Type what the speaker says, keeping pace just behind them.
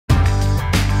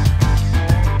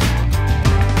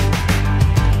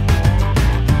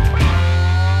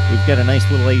got a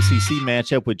nice little ACC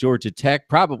matchup with Georgia Tech.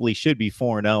 Probably should be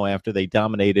 4-0 after they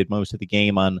dominated most of the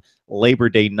game on Labor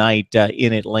Day night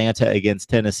in Atlanta against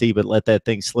Tennessee, but let that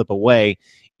thing slip away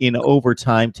in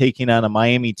overtime, taking on a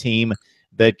Miami team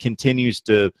that continues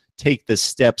to take the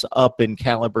steps up in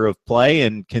caliber of play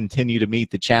and continue to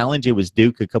meet the challenge. It was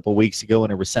Duke a couple weeks ago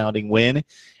in a resounding win.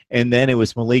 And then it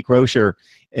was Malik Rozier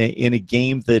in a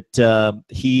game that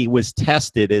he was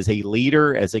tested as a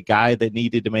leader, as a guy that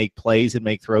needed to make plays and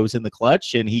make throws in the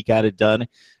clutch, and he got it done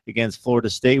against Florida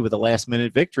State with a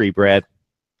last-minute victory, Brad.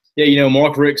 Yeah, you know,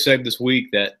 Mark Richt said this week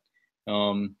that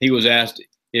he was asked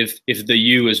if the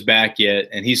U is back yet,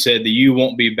 and he said the U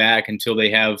won't be back until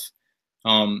they have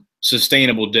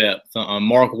sustainable depth.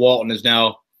 Mark Walton is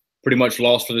now pretty much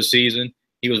lost for the season.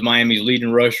 He was Miami's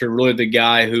leading rusher, really the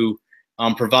guy who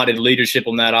provided leadership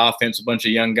on that offense, a bunch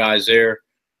of young guys there.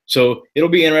 So it'll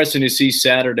be interesting to see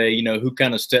Saturday, you know, who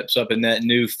kind of steps up in that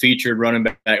new featured running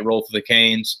back role for the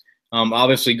Canes.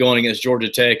 Obviously going against Georgia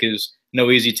Tech is no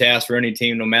easy task for any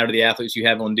team, no matter the athletes you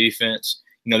have on defense.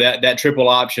 You know, that triple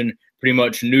option pretty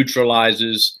much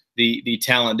neutralizes the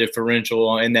talent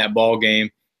differential in that ball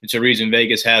game. It's a reason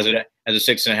Vegas has it as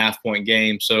a 6.5-point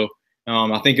game. So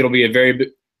I think it'll be a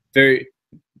very, very,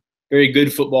 very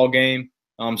good football game.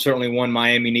 Certainly one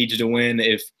Miami needs to win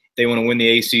if they want to win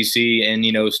the ACC and,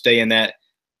 you know, stay in that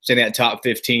top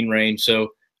 15 range. So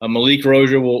Malik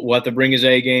Rozier will have to bring his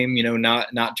A game, you know,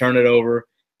 not turn it over.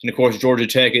 And of course, Georgia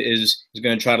Tech is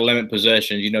going to try to limit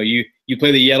possessions. You know, you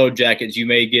play the Yellow Jackets, you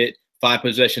may get 5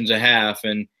 possessions a half,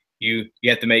 and you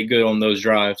have to make good on those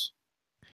drives.